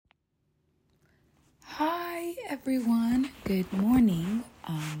Hi everyone. Good morning.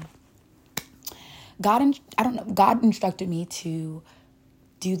 God instructed me to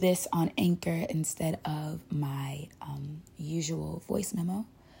do this on Anchor instead of my usual voice memo.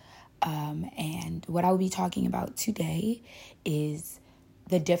 And what I will be talking about today is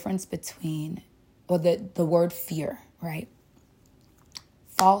the difference between, the word fear, right?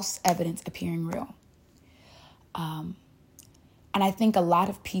 False evidence appearing real. And I think a lot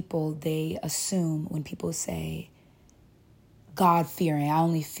of people, they assume when people say, God fearing, I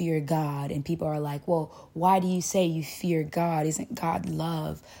only fear God. And people are like, well, why do you say you fear God? Isn't God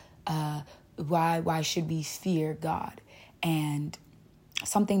love? Why should we fear God? And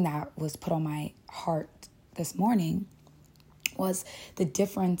something that was put on my heart this morning was the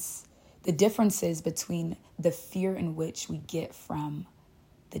differences between the fear in which we get from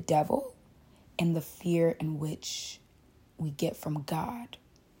the devil and the fear in which we get from God.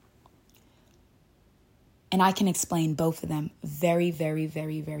 And I can explain both of them very, very,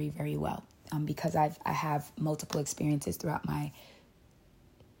 very, very, very well because I have multiple experiences throughout my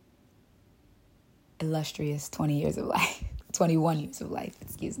illustrious 21 years of life,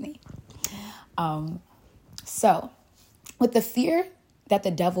 excuse me. So with the fear that the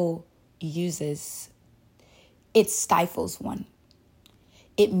devil uses, it stifles one.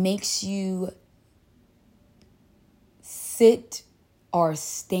 It makes you sit or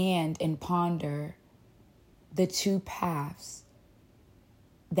stand and ponder the two paths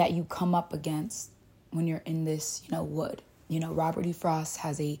that you come up against when you're in this, wood. Robert E. Frost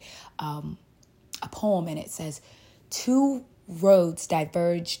has a poem, and it says, "Two roads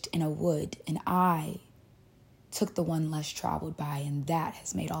diverged in a wood, and I took the one less traveled by, and that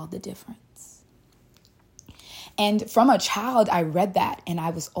has made all the difference." And from a child, I read that, and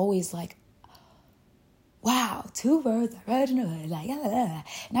I was always like, wow, two roads diverged in a wood, and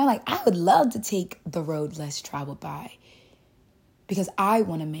I'm like, I would love to take the road less traveled by, because I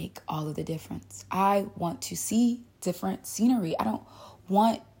want to make all of the difference. I want to see different scenery. I don't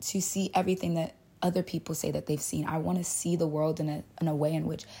want to see everything that other people say that they've seen. I want to see the world in a way in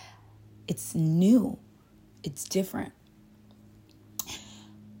which it's new, it's different.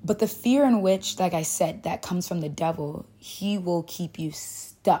 But the fear in which, like I said, that comes from the devil, he will keep you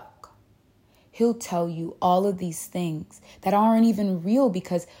stuck. He'll tell you all of these things that aren't even real,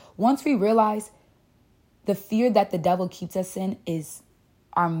 because once we realize the fear that the devil keeps us in is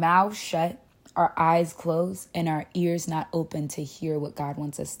our mouths shut, our eyes closed, and our ears not open to hear what God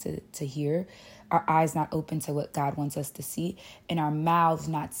wants us to hear, our eyes not open to what God wants us to see, and our mouths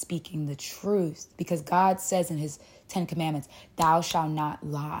not speaking the truth. Because God says in his 10 commandments, thou shalt not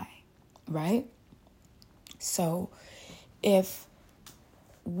lie, right? So if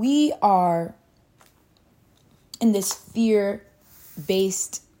we are in this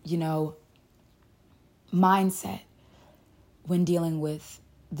fear-based, mindset when dealing with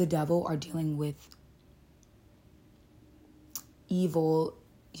the devil or dealing with evil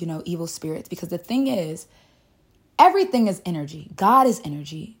spirits. Because the thing is, everything is energy. God is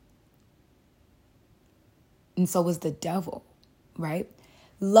energy. And so is the devil, right?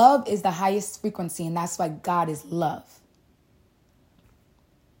 Love is the highest frequency, and that's why God is love.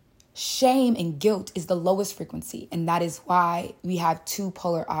 Shame and guilt is the lowest frequency, and that is why we have two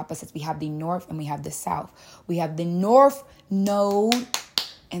polar opposites. We have the north and we have the south. We have the north node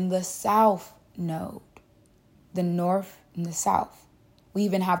and the south node. The north and the south. We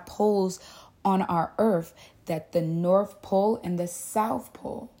even have poles on our earth, that the North Pole and the South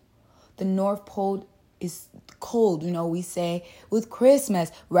Pole. The North Pole is cold, we say with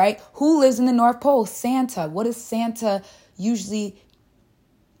Christmas, right? Who lives in the North Pole? Santa. What does Santa usually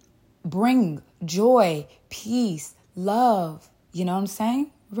bring? Joy, peace, love. You know what I'm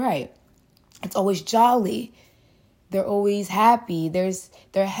saying? Right. It's always jolly. They're always happy.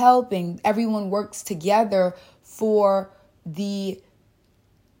 They're helping. Everyone works together for the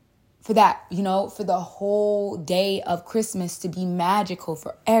whole day of Christmas to be magical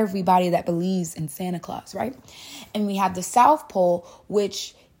for everybody that believes in Santa Claus, right? And we have the South Pole,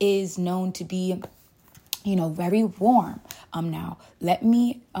 which is known to be, very warm. Now, let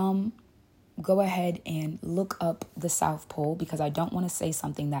me go ahead and look up the South Pole, because I don't want to say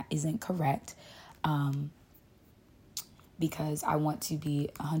something that isn't correct, because I want to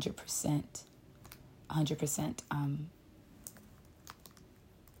be 100%,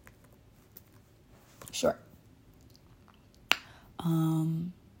 sure.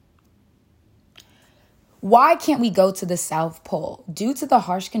 Why can't we go to the South Pole? Due to the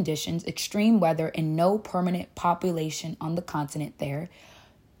harsh conditions, extreme weather, and no permanent population on the continent, there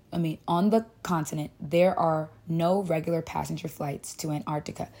are no regular passenger flights to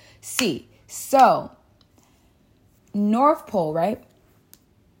Antarctica. So North Pole, right?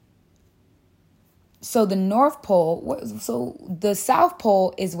 So the North Pole, so the South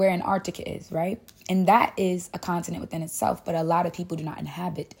Pole is where Antarctica is, right? And that is a continent within itself, but a lot of people do not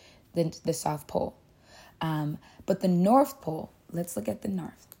inhabit the South Pole. But the North Pole, let's look at the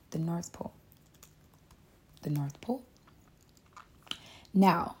North Pole. The North Pole.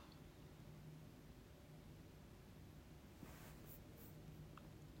 Now,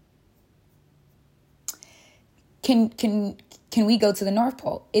 can we go to the North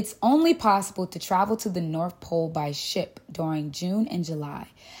Pole? It's only possible to travel to the North Pole by ship during June and July.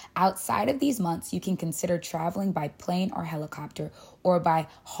 Outside of these months, you can consider traveling by plane or helicopter or by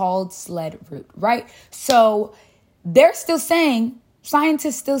hauled sled route, right? So they're still saying,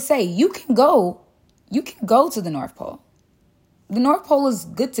 scientists still say, you can go to the North Pole. The North Pole is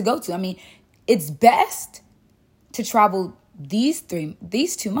good to go to. I mean, it's best to travel these 2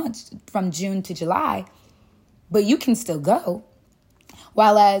 months from June to July, but you can still go.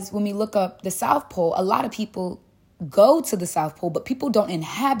 While as when we look up the South Pole, a lot of people go to the South Pole, but people don't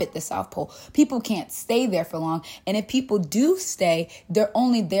inhabit the South Pole. People can't stay there for long. And if people do stay, they're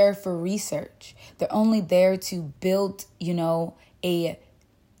only there for research. They're only there to build, a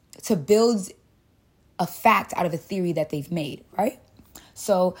fact out of a theory that they've made, right?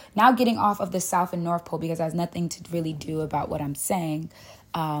 So now getting off of the South and North Pole, because it has nothing to really do about what I'm saying.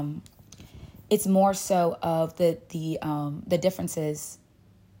 It's more so of the differences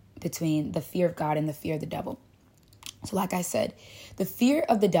between the fear of God and the fear of the devil. So like I said, the fear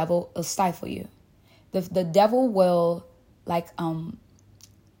of the devil will stifle you. The devil will, like an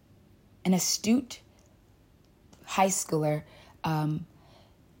astute high schooler,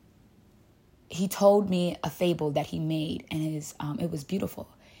 he told me a fable that he made, and it was beautiful.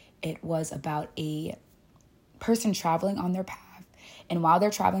 It was about a person traveling on their path, and while they're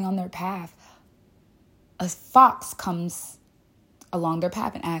traveling on their path, a fox comes along their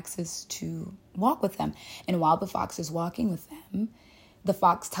path and asks to walk with them. And while the fox is walking with them, the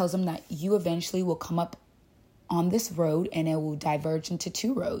fox tells them that you eventually will come up on this road and it will diverge into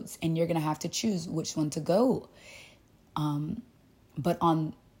 2 roads, and you're going to have to choose which one to go. But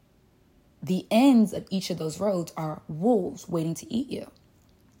on the ends of each of those roads are wolves waiting to eat you.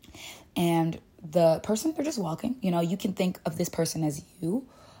 And the person, they're just walking. You can think of this person as you.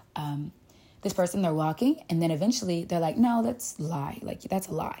 This person, they're walking, and then eventually they're like, no, that's a lie. Like, that's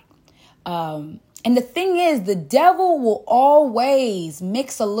a lie. And the thing is, the devil will always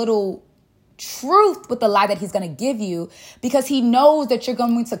mix a little truth with the lie that he's going to give you, because he knows that you're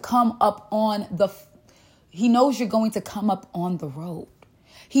going to come up on the road.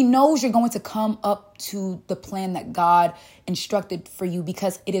 He knows you're going to come up to the plan that God instructed for you,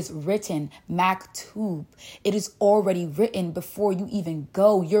 because it is written, maktub. It is already written before you even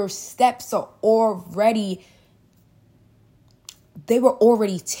go. Your steps are already, they were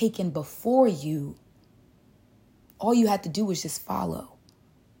already taken before you. All you have to do is just follow.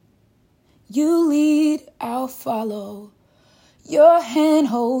 You lead, I'll follow. Your hand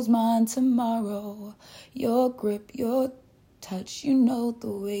holds mine tomorrow. Your grip, your touch, the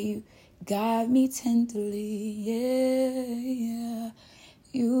way you guide me tenderly. Yeah.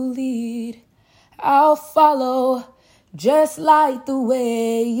 You lead, I'll follow, just like the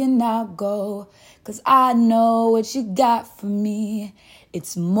way you now go. 'Cause I know what you got for me.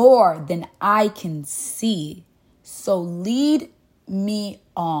 It's more than I can see. So lead me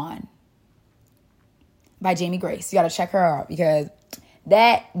on. By Jamie Grace. You got to check her out, because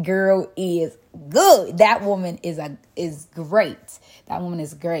that girl is good. That woman is great. That woman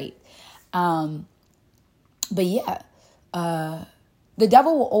is great. But yeah, the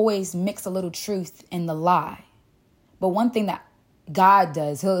devil will always mix a little truth in the lie. But one thing that God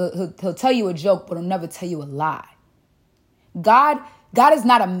does, he'll tell you a joke, but he'll never tell you a lie. God is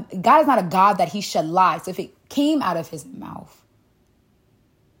not a God that he should lie. So if it came out of his mouth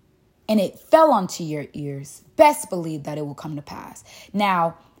and it fell onto your ears, best believe that it will come to pass.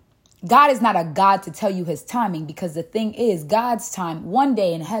 Now, God is not a God to tell you his timing, because the thing is, God's time, one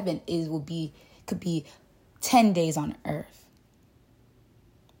day in heaven could be 10 days on earth.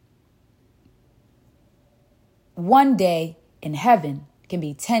 One day in heaven can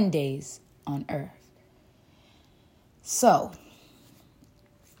be 10 days on earth. So,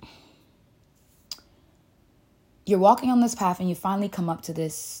 you're walking on this path and you finally come up to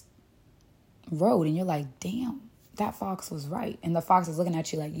this road and you're like, damn, that fox was right. And the fox is looking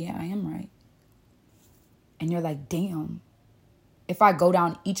at you like, yeah, I am right. And you're like, damn, if I go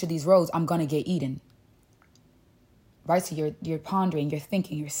down each of these roads, I'm going to get eaten. Right? So you're pondering, you're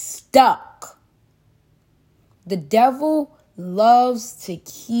thinking, you're stuck. The devil loves to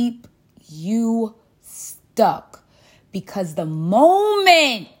keep you stuck. Because the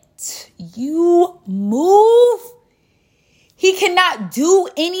moment you move, he cannot do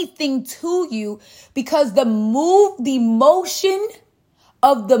anything to you, because the motion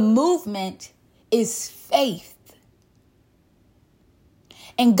of the movement is faith.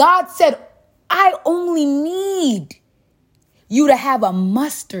 And God said, I only need you to have a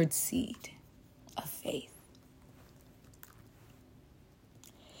mustard seed of faith.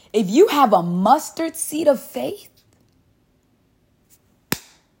 If you have a mustard seed of faith,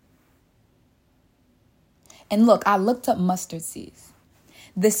 and look, I looked up mustard seeds.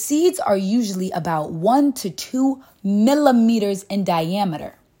 The seeds are usually about 1 to 2 millimeters in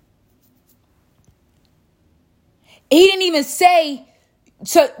diameter. He didn't say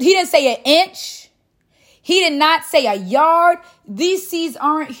an inch. He did not say a yard. These seeds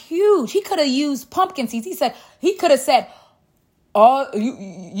aren't huge. He could have used pumpkin seeds. He could have said, oh,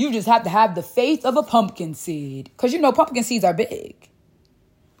 you just have to have the faith of a pumpkin seed. Because pumpkin seeds are big.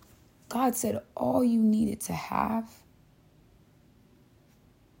 God said all you needed to have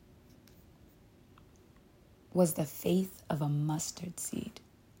was the faith of a mustard seed.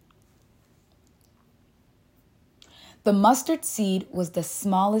 The mustard seed was the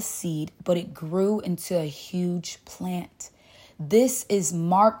smallest seed, but it grew into a huge plant. This is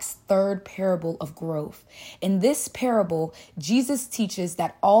Mark's third parable of growth. In this parable, Jesus teaches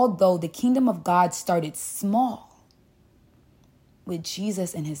that although the kingdom of God started small with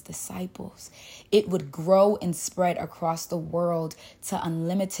Jesus and his disciples, it would grow and spread across the world to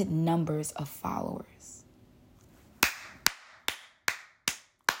unlimited numbers of followers.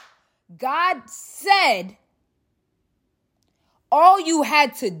 God said all you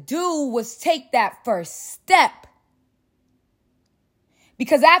had to do was take that first step.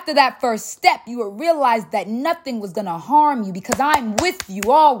 Because after that first step, you would realize that nothing was going to harm you, because I'm with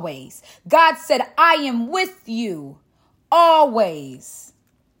you always. God said, I am with you always.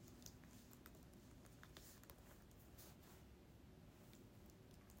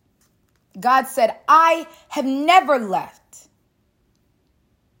 God said, I have never left.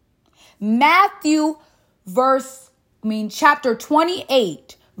 Matthew chapter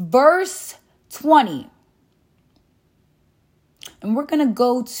 28, verse 20. And we're going to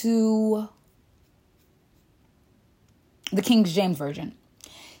go to the King James Version.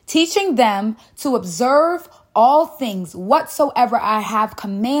 Teaching them to observe all things whatsoever I have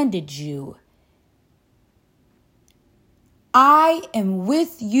commanded you. I am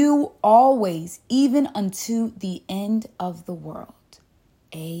with you always, even unto the end of the world.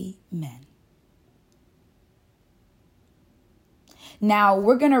 Amen. Now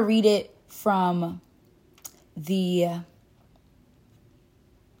we're going to read it from the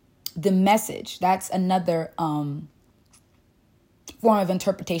Message. That's another form of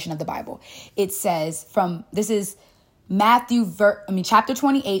interpretation of the Bible. It says this is Matthew, chapter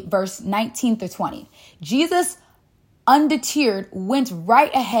 28, verse 19 through 20. Jesus, undeterred, went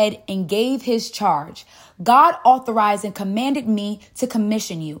right ahead and gave his charge. God authorized and commanded me to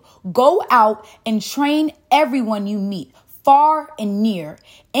commission you. Go out and train everyone you meet, far and near,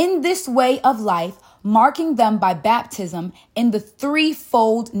 in this way of life, marking them by baptism in the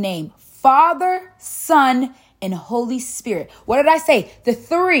threefold name: Father, Son, and Holy Spirit. What did I say? The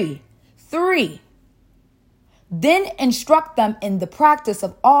three. Then instruct them in the practice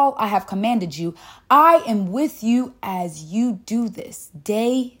of all I have commanded you. I am with you as you do this,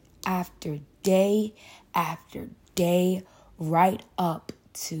 day after day after day, right up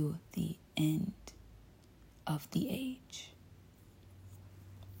to the end of the age.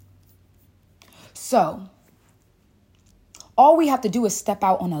 So, all we have to do is step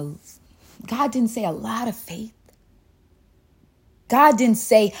out on God didn't say a lot of faith. God didn't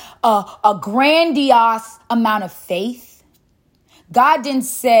say a grandiose amount of faith. God didn't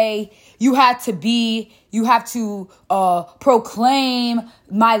say you have to proclaim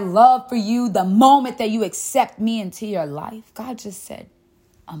my love for you the moment that you accept me into your life. God just said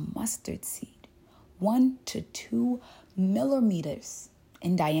a mustard seed, 1 to 2 millimeters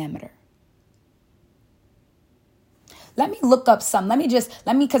in diameter. Let me look up some.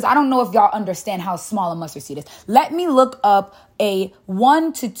 Because I don't know if y'all understand how small a mustard seed is. Let me look up a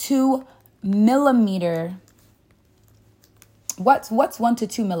 1 to 2 millimeter. What's 1 to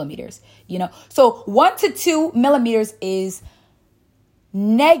 2 millimeters? So 1 to 2 millimeters is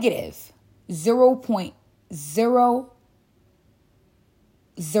negative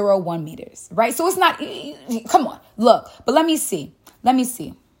 0.001 meters, right? So it's not, come on, look, but let me see.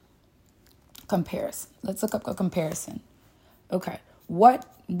 Comparison. Let's look up a comparison. Okay. What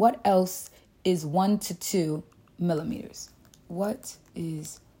else is 1 to 2 millimeters? What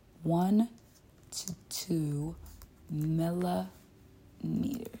is 1 to 2 millimeters.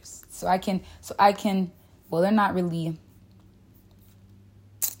 So I can, well, they're not really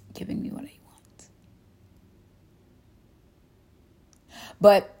giving me what I want.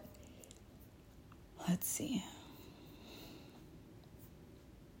 But let's see.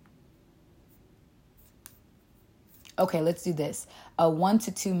 Okay, let's do this. A 1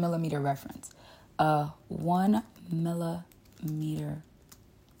 to 2 millimeter reference. A 1 millimeter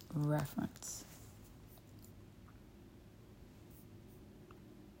reference.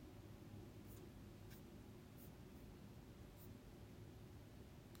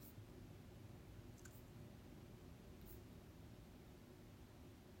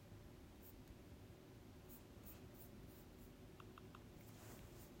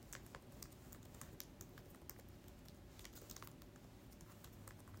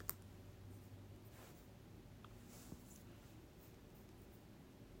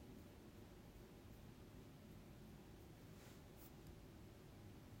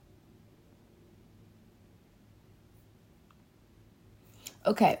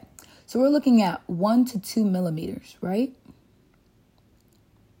 Okay, so we're looking at 1 to 2 millimeters, right?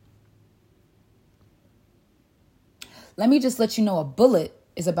 Let me just let you know a bullet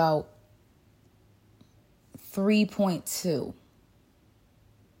is about 3.2,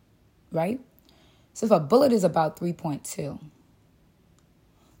 right? So if a bullet is about 3.2,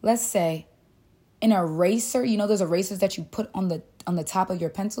 let's say an eraser, those erasers that you put on the top of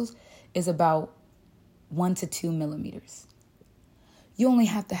your pencils, is about 1 to 2 millimeters. You only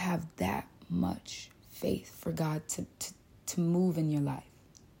have to have that much faith for God to move in your life.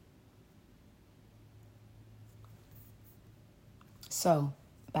 So,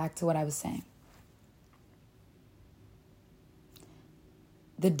 back to what I was saying.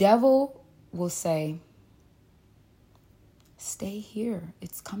 The devil will say, stay here.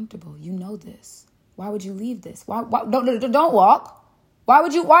 It's comfortable. You know this. Why would you leave this? Why don't walk. Why are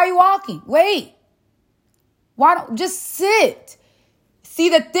you walking? Wait. Why don't just sit? See,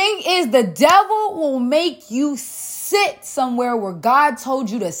 the thing is, the devil will make you sit somewhere where God told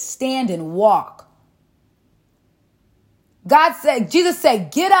you to stand and walk. Jesus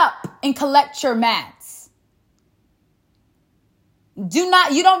said, get up and collect your mats. You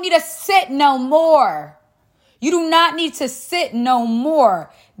don't need to sit no more. You do not need to sit no more.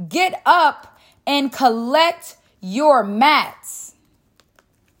 Get up and collect your mats.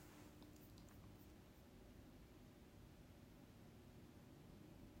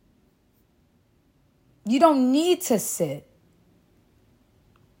 You don't need to sit.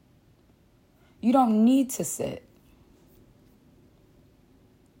 You don't need to sit.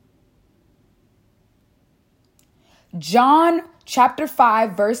 John chapter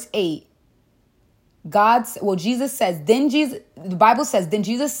 5, verse 8. Jesus says, the Bible says, then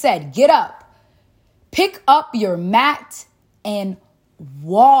Jesus said, get up, pick up your mat and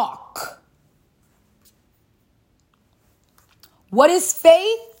walk. What is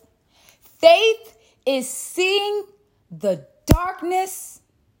faith? Faith is seeing the darkness.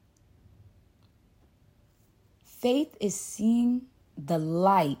 Faith is seeing the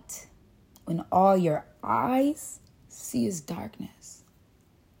light when all your eyes see is darkness.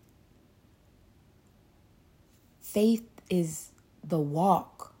 Faith is the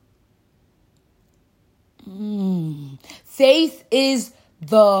walk. Faith is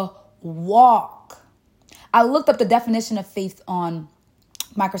the walk. I looked up the definition of faith on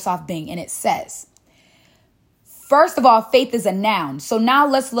Microsoft Bing, and it says, first of all, faith is a noun. So now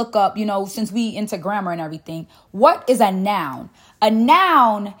let's look up, since we into grammar and everything, what is a noun? A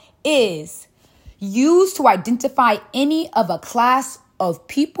noun is used to identify any of a class of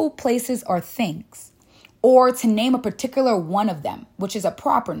people, places, or things, or to name a particular one of them, which is a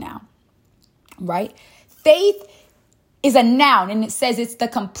proper noun, right? Faith is a noun, and it says it's the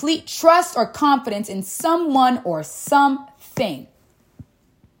complete trust or confidence in someone or something.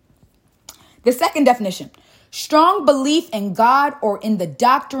 The second definition, strong belief in God or in the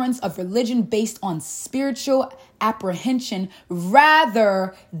doctrines of religion based on spiritual apprehension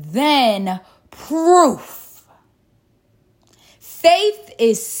rather than proof. Faith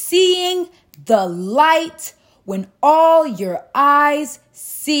is seeing the light when all your eyes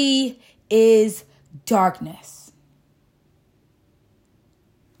see is darkness.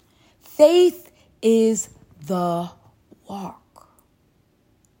 Faith is the walk.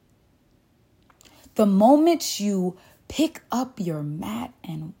 The moment you pick up your mat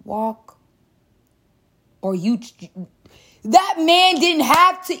and walk, or that man didn't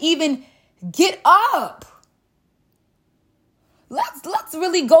have to even get up. Let's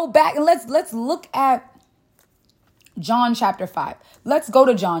really go back and let's look at John chapter 5. Let's go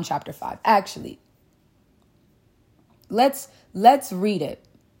to John chapter 5. Actually, Let's read it.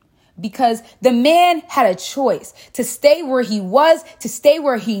 Because the man had a choice to stay where he was, to stay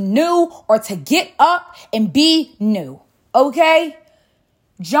where he knew, or to get up and be new. Okay?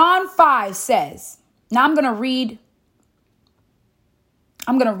 John 5 says, now I'm going to read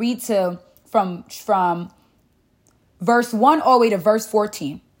from verse 1 all the way to verse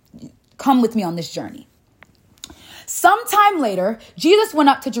 14. Come with me on this journey. Sometime later, Jesus went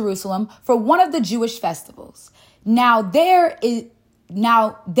up to Jerusalem for one of the Jewish festivals. Now there is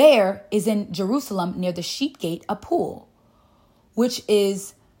in Jerusalem near the sheep gate a pool, which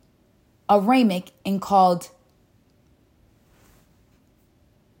is Aramaic and called,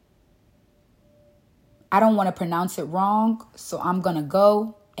 I don't want to pronounce it wrong, so I'm going to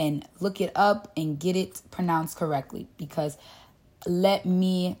go and look it up and get it pronounced correctly, because I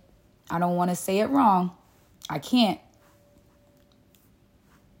don't want to say it wrong. I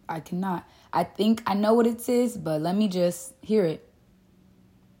cannot. I think I know what it is, but let me just hear it.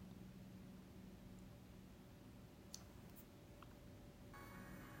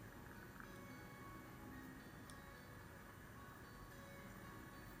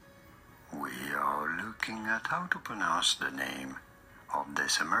 We are looking at how to pronounce the name of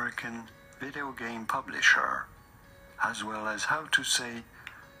this American video game publisher, as well as how to say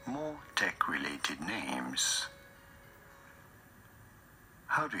more tech-related names.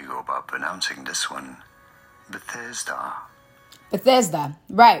 How do you go about pronouncing this one? Bethesda,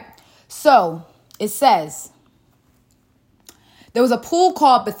 right. So it says, there was a pool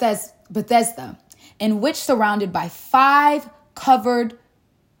called Bethesda, in which surrounded by 5 covered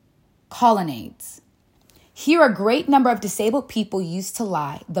colonnades. Here a great number of disabled people used to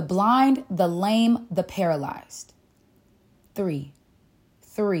lie: the blind, the lame, the paralyzed. 3.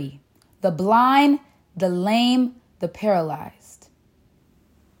 The blind, the lame, the paralyzed.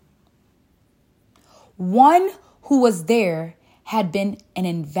 One who was there had been an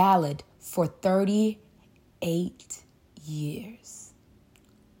invalid for 38 years.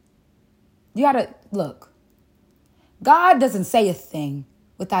 You gotta look. God doesn't say a thing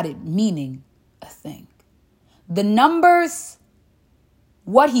without it meaning a thing. The numbers,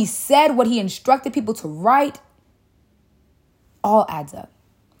 what he said, what he instructed people to write, all adds up.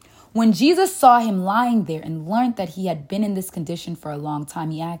 When Jesus saw him lying there and learned that he had been in this condition for a long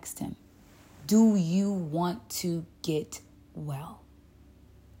time, he asked him, "Do you want to get well?"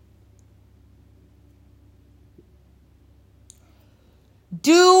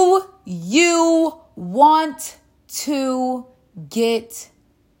 Do you want to get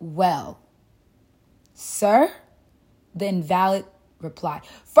well? Sir, the invalid replied.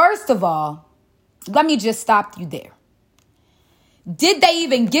 First of all, let me just stop you there. Did they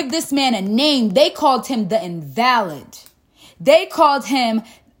even give this man a name? They called him the invalid. They called him,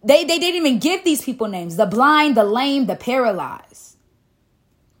 they didn't even give these people names: the blind, the lame, the paralyzed.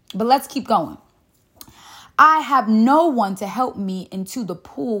 But let's keep going. I have no one to help me into the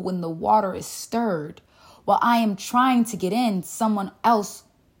pool when the water is stirred. While I am trying to get in, someone else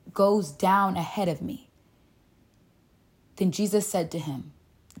goes down ahead of me. Then Jesus said to him,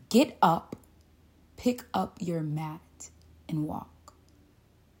 "Get up, pick up your mat, and walk."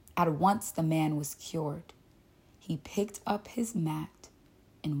 At once the man was cured. He picked up his mat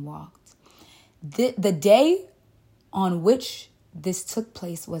and walked. The day on which this took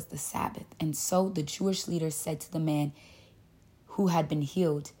place was the Sabbath. And so the Jewish leaders said to the man who had been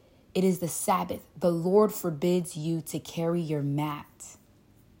healed, "It is the Sabbath. The Lord forbids you to carry your mat."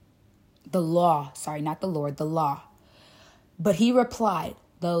 The law. But he replied,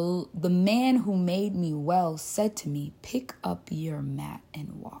 the man who made me well said to me, "Pick up your mat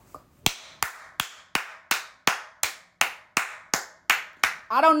and walk."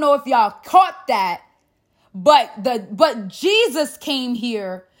 I don't know if y'all caught that, but Jesus came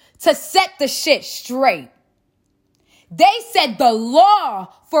here to set the shit straight. They said the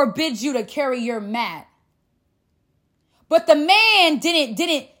law forbids you to carry your mat. But the man didn't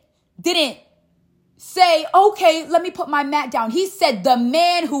say, "Okay, let me put my mat down." He said, "The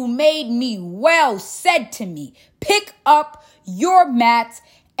man who made me well said to me, pick up your mat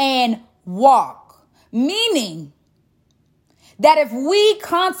and walk." Meaning that if we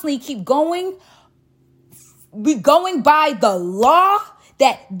constantly keep going by the law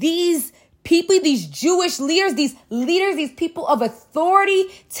that these people, these Jewish leaders, these people of authority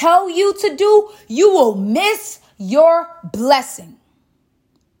tell you to do, you will miss your blessing.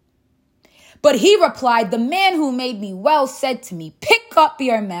 But he replied, "The man who made me well said to me, pick up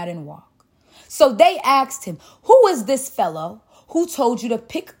your mat and walk." So they asked him, "Who is this fellow who told you to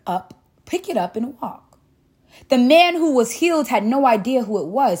pick it up and walk?" The man who was healed had no idea who it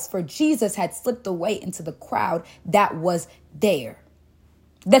was, for Jesus had slipped away into the crowd that was there.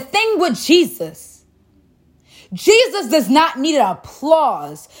 The thing with Jesus does not need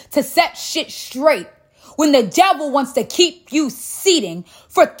applause to set shit straight when the devil wants to keep you seating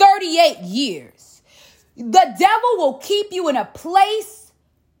for 38 years. The devil will keep you in a place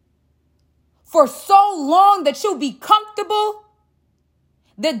for so long that you'll be comfortable.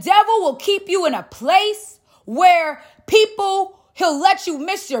 The devil will keep you in a place where he'll let you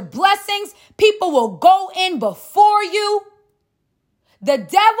miss your blessings. People will go in before you. The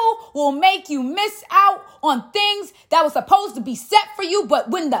devil will make you miss out on things that were supposed to be set for you. But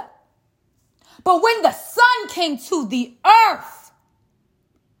when the Son came to the earth,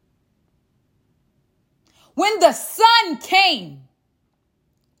 when the Son came,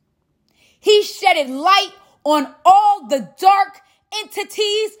 he shedded light on all the dark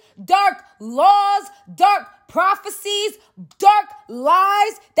entities, dark laws, dark prophecies, dark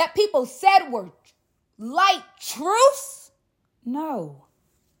lies that people said were light truths. No.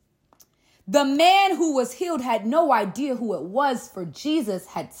 The man who was healed had no idea who it was, for Jesus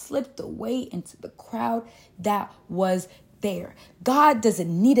had slipped away into the crowd that was there. God doesn't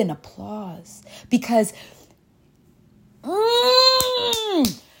need an applause because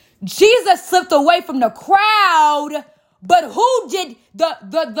Jesus slipped away from the crowd, but who did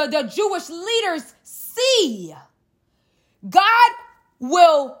the Jewish leaders see? God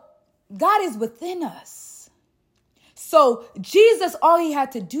is within us. So Jesus, all he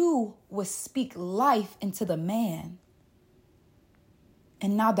had to do was speak life into the man.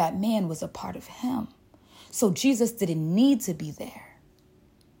 And now that man was a part of him. So Jesus didn't need to be there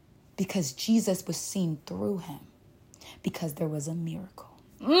because Jesus was seen through him because there was a miracle.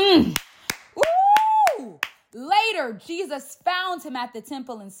 Woo! Later, Jesus found him at the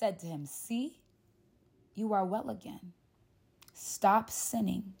temple and said to him, "See, you are well again. Stop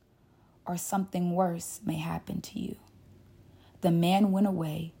sinning or something worse may happen to you." The man went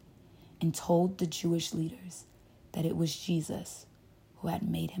away and told the Jewish leaders that it was Jesus who had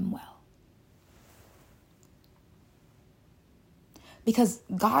made him well. Because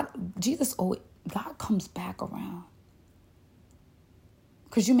God comes back around.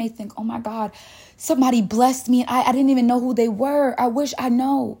 Because you may think, oh my God, somebody blessed me. I didn't even know who they were. I wish I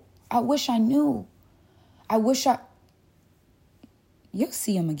knew. You'll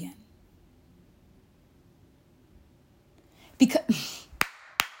see them again. Because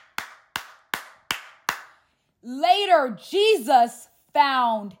later, Jesus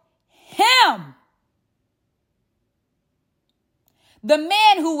found him. The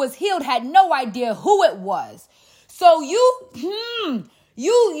man who was healed had no idea who it was. So you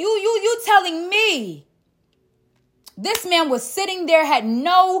telling me this man was sitting there, had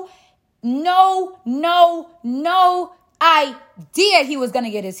no idea he was going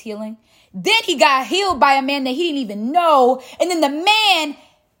to get his healing. Then he got healed by a man that he didn't even know. And then the man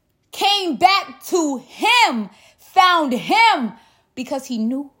came back to him, found him because he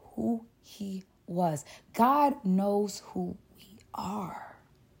knew who he was. God knows who we are.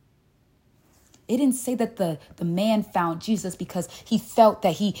 It didn't say that the man found Jesus because he felt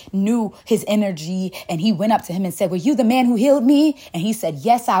that he knew his energy and he went up to him and said, "Were you the man who healed me?" And he said,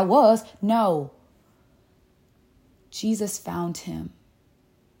 "Yes, I was." No. Jesus found him.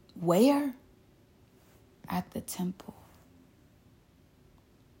 Where? At the temple.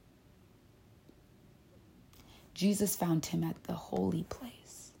 Jesus found him at the holy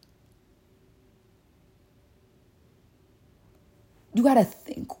place. You got to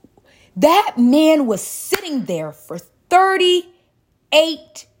think. That man was sitting there for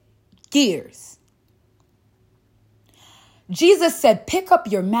 38 years. Jesus said, "Pick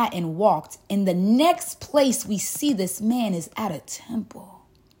up your mat," and walked. And the next place we see this man is at a temple.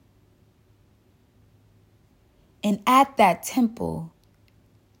 And at that temple,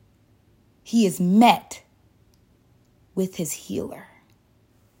 he is met with his healer.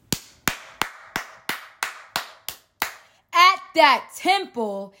 At that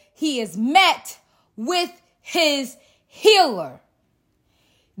temple, he is met with his healer.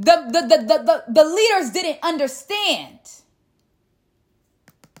 The leaders didn't understand.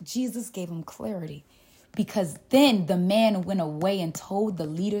 Jesus gave them clarity because then the man went away and told the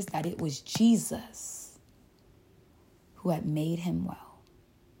leaders that it was Jesus who had made him well.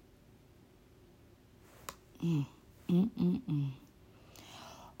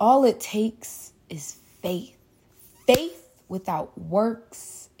 All it takes is faith. Faith without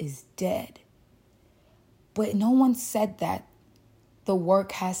works is dead. But no one said that the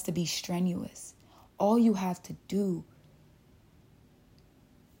work has to be strenuous. All you have to do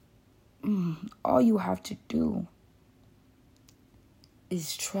All you have to do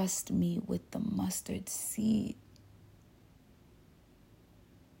is trust me with the mustard seed.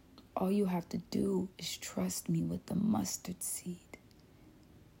 All you have to do is trust me with the mustard seed.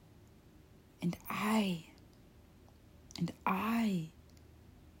 And I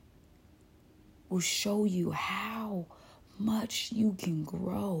will show you how much you can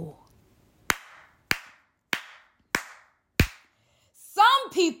grow.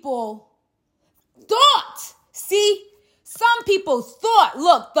 Some people thought,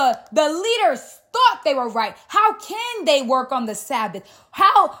 look, the leaders thought they were right. How can they work on the Sabbath?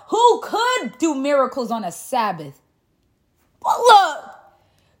 Who could do miracles on a Sabbath? Well, look,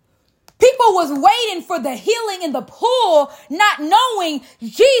 people was waiting for the healing in the pool, not knowing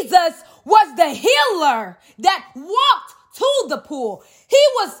Jesus was the healer that walked to the pool. He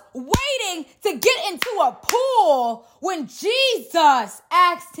was waiting to get into a pool when Jesus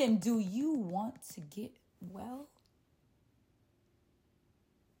asked him, "Do you want to get well?"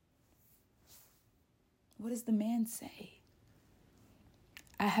 What does the man say?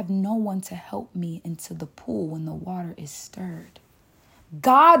 "I have no one to help me into the pool when the water is stirred."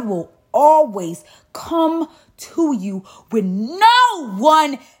 God will always come to you when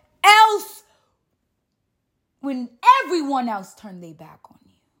everyone else turned their back on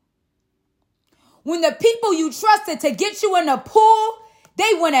you. When the people you trusted to get you in the pool,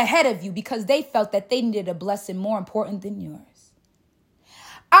 they went ahead of you because they felt that they needed a blessing more important than yours.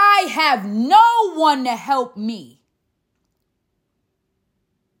 I have no one to help me.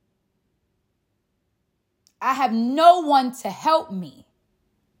 I have no one to help me.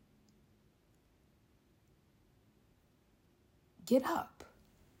 Get up.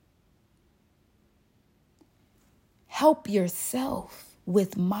 Help yourself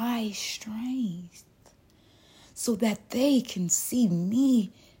with my strength so that they can see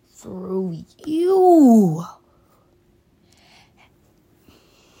me through you.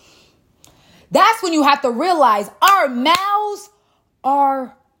 That's when you have to realize our mouths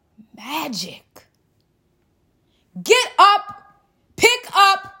are magic. Get up, pick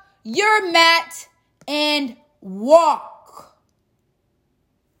up your mat, and walk.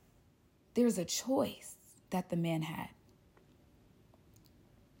 There's a choice that the man had.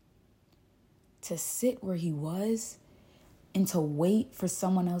 To sit where he was and to wait for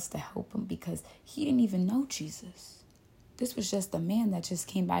someone else to help him because he didn't even know Jesus. This was just a man that just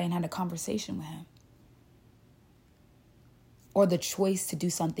came by and had a conversation with him. Or the choice to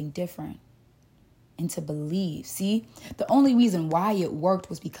do something different and to believe. See, the only reason why it worked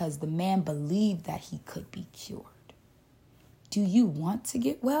was because the man believed that he could be cured. Do you want to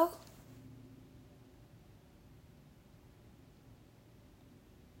get well?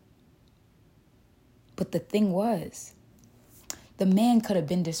 But the thing was, the man could have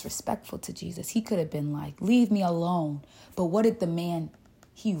been disrespectful to Jesus. He could have been like, "Leave me alone." But what did the man,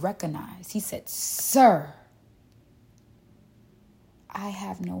 he recognized? He said, "Sir, I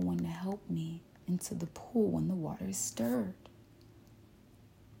have no one to help me into the pool when the water is stirred."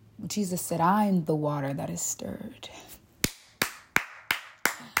 Jesus said, "I'm the water that is stirred.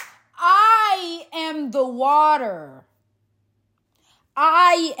 I am the water.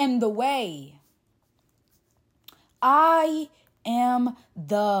 I am the way. I am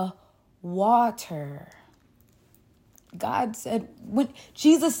the water." God said, when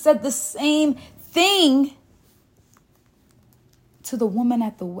Jesus said the same thing to the woman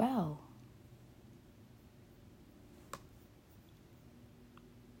at the well.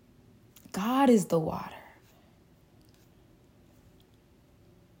 God is the water.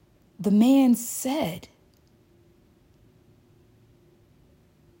 The man said,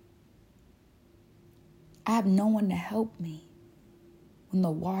 "I have no one to help me when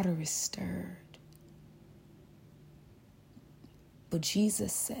the water is stirred." But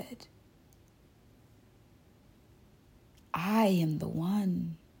Jesus said, "I am the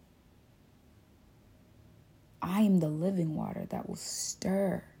one. I am the living water that will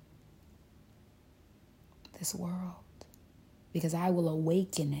stir this world because I will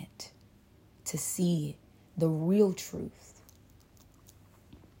awaken it to see the real truth."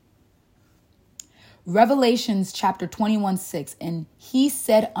 Revelations chapter 21:6, "And he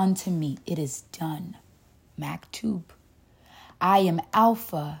said unto me, it is done." Maktub. "I am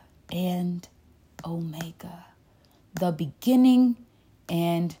Alpha and Omega, the beginning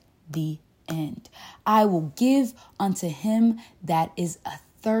and the end. I will give unto him that is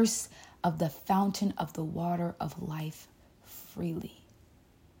athirst of the fountain of the water of life freely."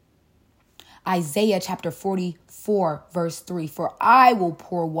 Isaiah chapter 44 verse 3, "For I will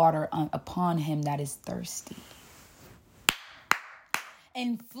pour water upon him that is thirsty,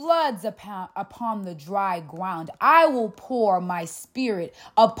 and floods upon the dry ground. I will pour my spirit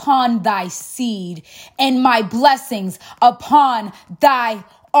upon thy seed and my blessings upon thy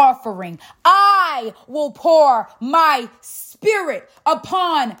offering. I will pour my spirit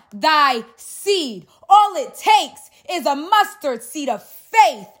upon thy seed. All it takes is a mustard seed of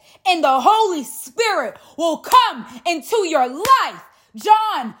faith, and the Holy Spirit will come into your life.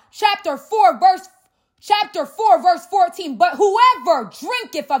 John chapter 4 verse 14. But whoever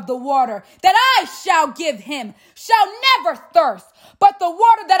drinketh of the water that I shall give him shall never thirst. But the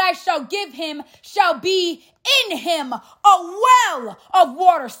water that I shall give him shall be in him a well of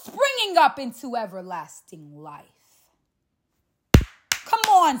water springing up into everlasting life. Come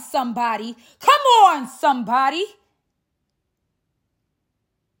on, somebody. Come on, somebody.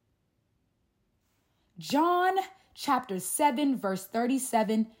 John chapter 7, verse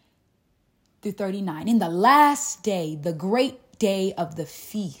 37 through 39. In the last day, the great day of the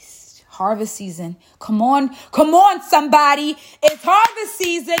feast, harvest season. Come on, somebody. It's harvest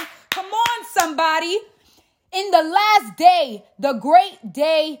season. Come on, somebody. In the last day, the great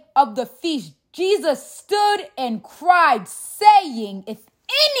day of the feast, Jesus stood and cried, saying, if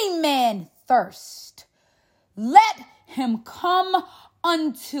any man thirst, let him come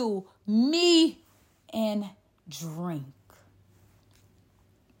unto me and drink.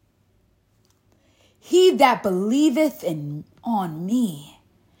 He that believeth on me,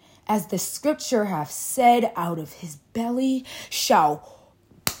 as the scripture hath said, out of his belly shall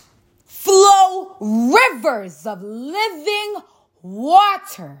flow rivers of living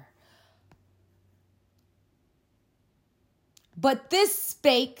water. But this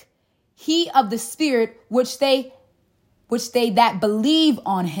spake he of the Spirit, which they that believe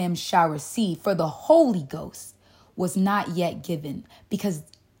on him shall receive. For the Holy Ghost was not yet given, because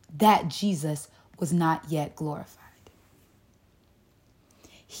that Jesus was not yet glorified.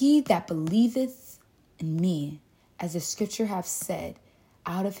 He that believeth in me, as the scripture hath said,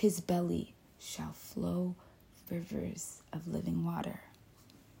 out of his belly shall flow rivers of living water.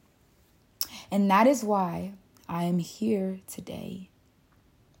 And that is why I am here today,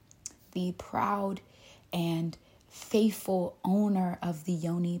 the proud and faithful owner of the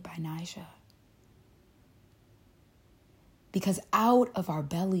Yoni by Nija. Because out of our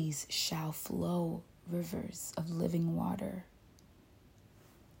bellies shall flow rivers of living water.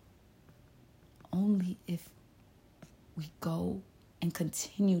 Only if we go and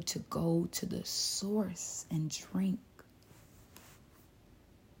continue to go to the source and drink.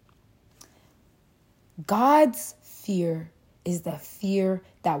 God's fear is the fear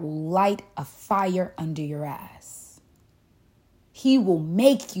that will light a fire under your ass. He will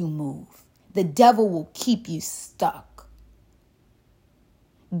make you move. The devil will keep you stuck.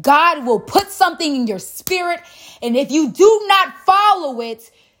 God will put something in your spirit, and if you do not follow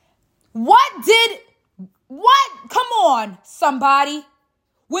it, come on, somebody.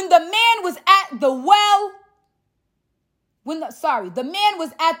 When the man was at the well, the man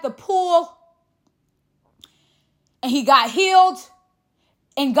was at the pool, and he got healed,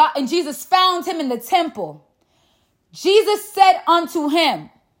 and Jesus found him in the temple. Jesus said unto him,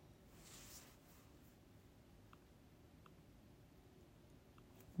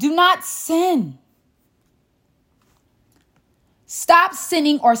 do not sin. Stop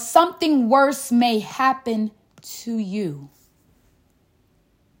sinning, or something worse may happen to you.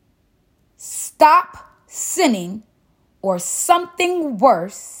 Stop sinning, or something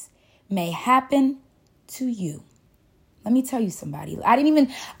worse may happen to you. Let me tell you, somebody. I didn't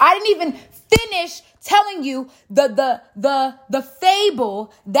even finish telling you the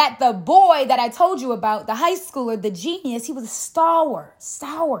fable that the boy that I told you about, the high schooler, the genius, he was sour.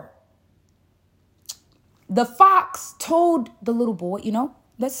 The fox told the little boy,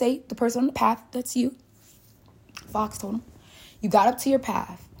 let's say the person on the path, that's you. Fox told him, you got up to your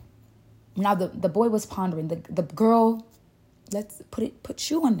path. Now the boy was pondering. The girl, let's put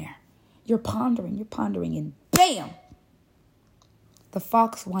you on there. You're pondering, and bam! The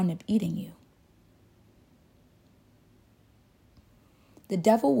fox wound up eating you. The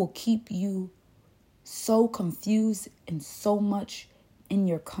devil will keep you so confused and so much in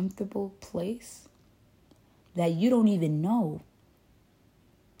your comfortable place that you don't even know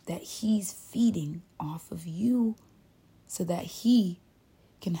that he's feeding off of you so that he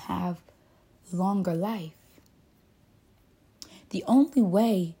can have longer life. The only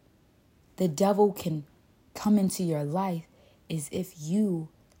way the devil can come into your life is if you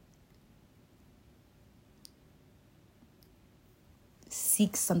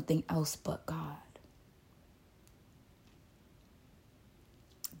seek something else but God.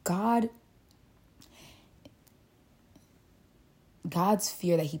 God's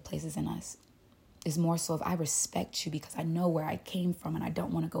fear that he places in us is more so of, I respect you because I know where I came from and I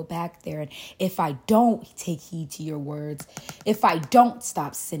don't want to go back there. And if I don't take heed to your words, if I don't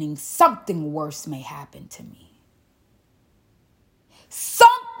stop sinning, something worse may happen to me.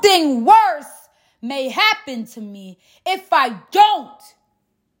 Something worse may happen to me if I don't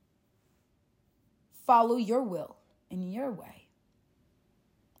follow your will in your way.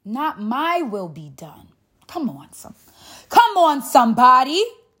 Not my will be done. Come on, somebody.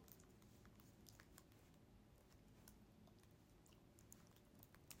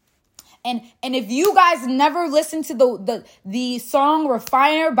 And if you guys never listened to the song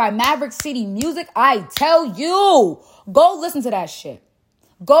Refiner by Maverick City Music, I tell you, go listen to that shit.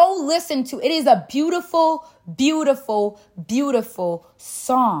 Go listen to it. It is a beautiful, beautiful, beautiful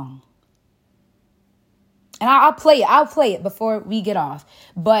song. And I'll play it before we get off.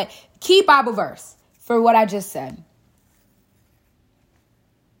 But key Bible verse for what I just said.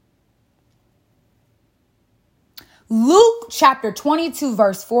 Luke chapter 22,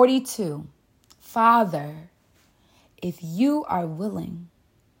 verse 42. Father, if you are willing,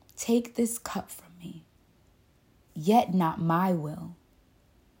 take this cup from me, yet not my will,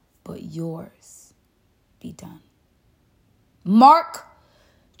 but yours be done. Mark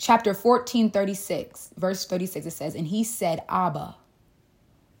chapter 14, 36, verse 36, it says, and he said, Abba,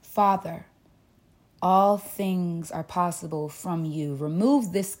 Father, all things are possible from you.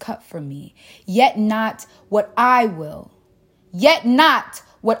 Remove this cup from me, yet not what I will,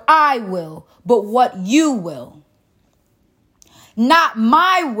 but what you will. Not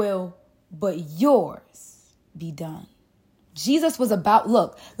my will, but yours be done. Jesus was about,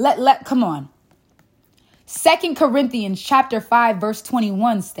 come on. 2 Corinthians chapter 5, verse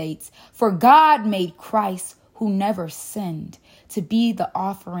 21 states, for God made Christ, who never sinned, to be the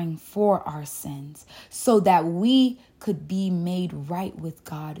offering for our sins, so that we could be made right with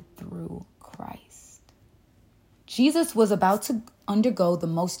God through Christ. Jesus was about to undergo the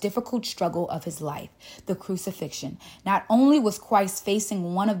most difficult struggle of his life, the crucifixion. Not only was Christ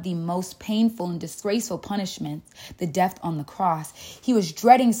facing one of the most painful and disgraceful punishments, the death on the cross, he was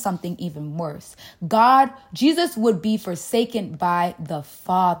dreading something even worse. Jesus would be forsaken by the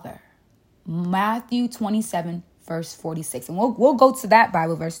Father. Matthew 27, verse 46. And we'll go to that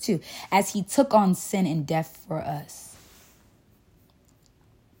Bible verse too, as he took on sin and death for us.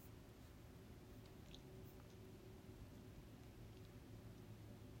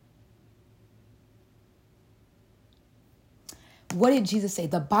 What did Jesus say?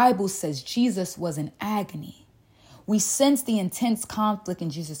 The Bible says Jesus was in agony. We sense the intense conflict in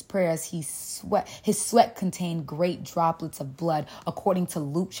Jesus' prayer as his sweat contained great droplets of blood, according to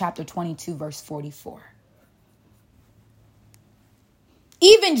Luke chapter 22, verse 44.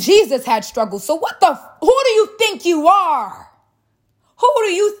 Even Jesus had struggles. So who do you think you are? Who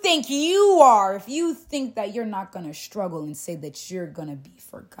do you think you are if you think that you're not going to struggle and say that you're going to be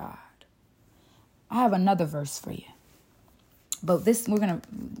for God? I have another verse for you. But we're going to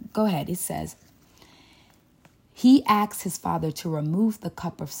go ahead. It says, he asked his Father to remove the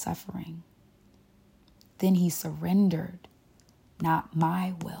cup of suffering. Then he surrendered, not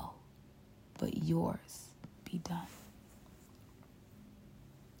my will, but yours be done.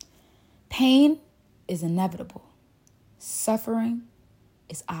 Pain is inevitable. Suffering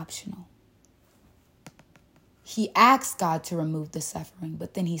is optional. He asked God to remove the suffering,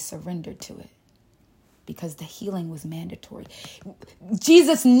 but then he surrendered to it, because the healing was mandatory.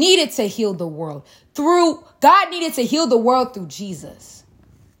 Jesus needed to heal the world. God needed to heal the world through Jesus.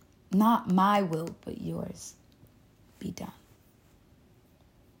 Not my will, but yours be done.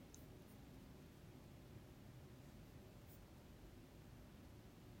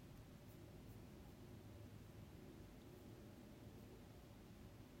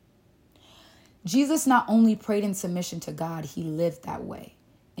 Jesus not only prayed in submission to God, he lived that way.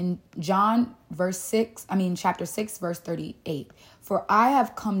 In John chapter 6, verse 38, for I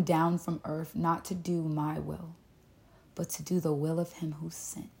have come down from earth not to do my will, but to do the will of him who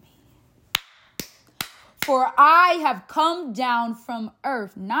sent me. For I have come down from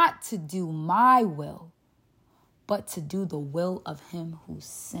earth not to do my will, but to do the will of him who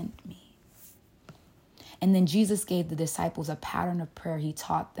sent me. And then Jesus gave the disciples a pattern of prayer. He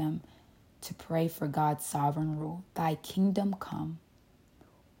taught them to pray for God's sovereign rule. Thy kingdom come.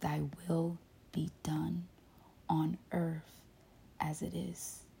 Thy will be done on earth as it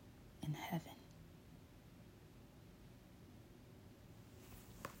is in heaven.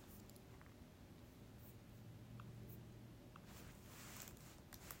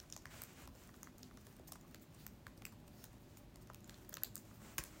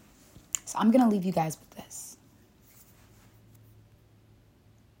 So I'm going to leave you guys with this.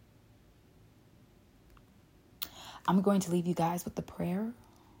 I'm going to leave you guys with the prayer.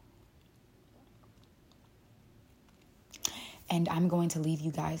 And I'm going to leave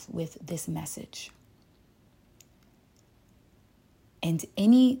you guys with this message. And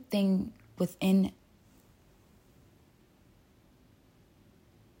anything within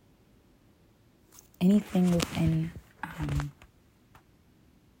anything within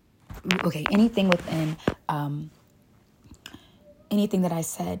anything that I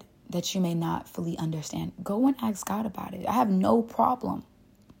said that you may not fully understand, go and ask God about it. I have no problem.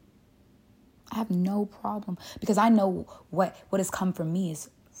 Because I know what has come from me is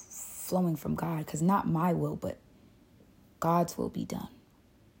flowing from God, because not my will, but God's will be done.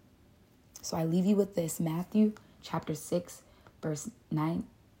 So I leave you with this, Matthew chapter 6, verse 9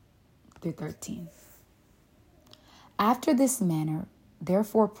 through 13. After this manner,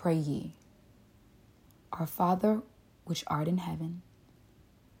 therefore pray ye, Our Father, which art in heaven,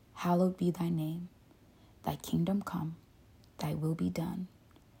 hallowed be thy name. Thy kingdom come, thy will be done,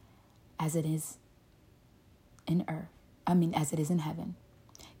 as it is in heaven.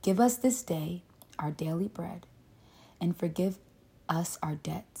 Give us this day our daily bread, and forgive us our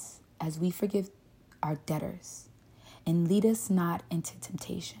debts, as we forgive our debtors. And lead us not into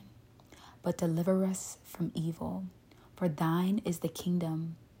temptation, but deliver us from evil. For thine is the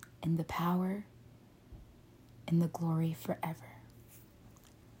kingdom, and the power, and the glory forever.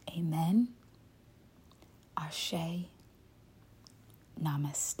 Amen. Ashe.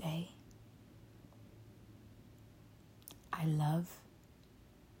 Namaste. I love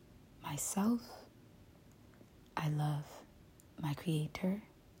myself. I love my Creator.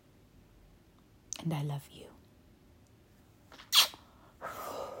 And I love you.